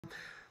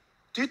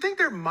Do you think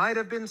there might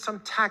have been some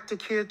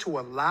tactic here to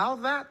allow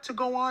that to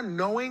go on,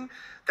 knowing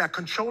that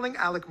controlling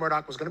Alex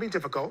Murdaugh was going to be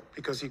difficult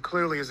because he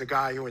clearly is a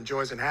guy who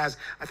enjoys and has,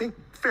 I think,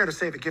 fair to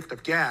say, the gift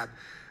of gab,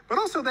 but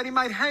also that he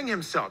might hang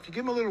himself. You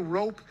give him a little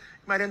rope,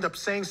 he might end up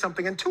saying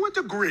something. And to a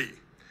degree,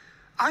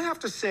 I have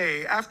to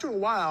say, after a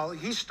while,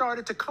 he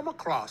started to come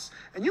across,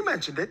 and you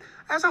mentioned it,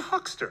 as a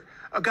huckster,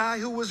 a guy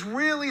who was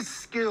really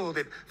skilled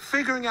at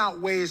figuring out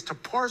ways to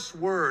parse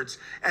words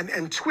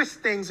and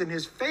twist things in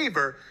his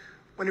favor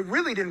when it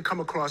really didn't come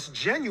across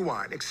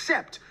genuine,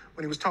 except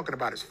when he was talking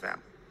about his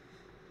family.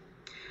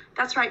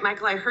 That's right,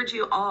 Michael. I heard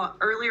you all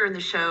earlier in the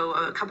show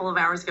a couple of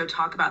hours ago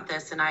talk about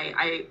this, and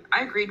I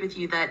agreed with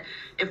you that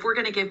if we're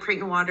going to give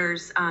Creighton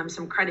Waters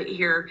some credit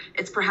here,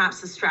 it's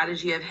perhaps a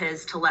strategy of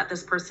his to let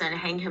this person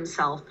hang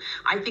himself.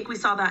 I think we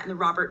saw that in the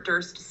Robert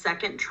Durst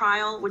second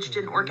trial, which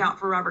didn't work out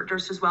for Robert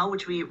Durst as well,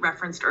 which we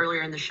referenced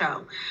earlier in the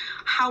show.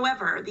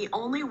 However, the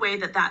only way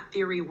that that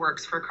theory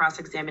works for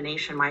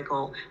cross-examination,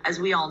 Michael, as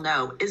we all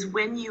know, is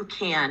when you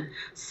can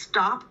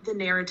stop the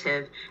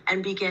narrative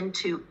and begin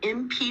to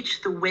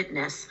impeach the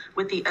witness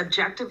with the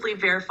objectively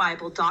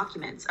verifiable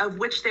documents, of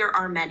which there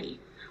are many.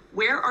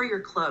 Where are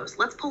your clothes?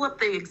 Let's pull up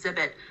the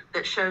exhibit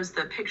that shows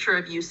the picture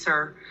of you,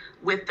 sir,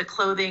 with the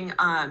clothing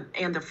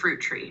and the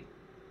fruit tree.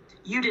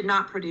 You did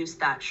not produce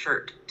that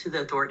shirt to the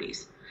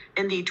authorities.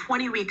 In the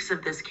 20 weeks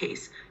of this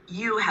case,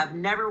 you have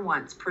never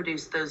once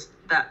produced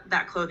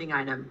that clothing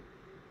item.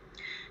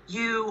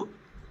 You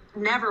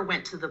never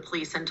went to the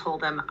police and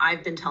told them,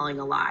 I've been telling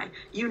a lie.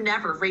 You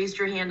never raised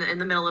your hand in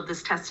the middle of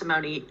this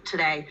testimony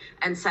today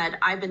and said,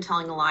 I've been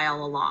telling a lie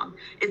all along.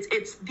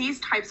 It's these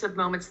types of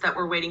moments that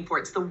we're waiting for.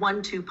 It's the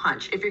 1-2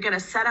 punch. If you're going to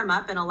set him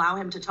up and allow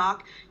him to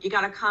talk, you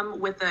got to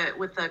come with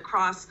the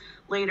cross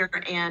later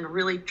and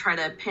really try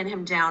to pin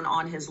him down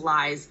on his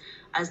lies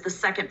as the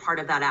second part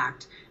of that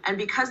act. And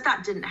because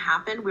that didn't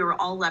happen, we were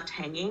all left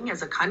hanging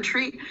as a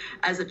country,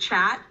 as a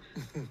chat.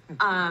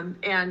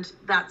 And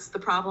that's the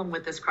problem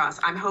with this cross.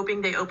 I'm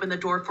hoping they open the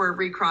door for a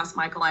recross,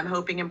 Michael. I'm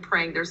hoping and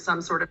praying there's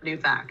some sort of new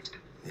fact.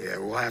 Yeah,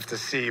 we'll have to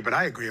see. But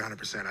I agree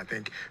 100%. I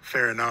think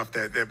fair enough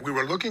that we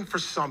were looking for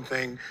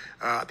something.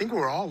 I think we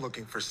were all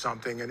looking for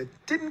something, and it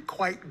didn't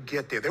quite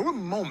get there. There were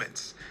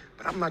moments,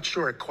 but I'm not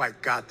sure it quite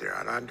got there.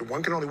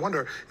 One can only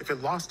wonder if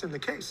it lost in the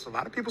case. A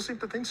lot of people seem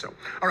to think so.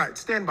 All right,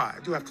 stand by. I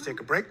do have to take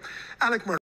a break. Alex Murdaugh.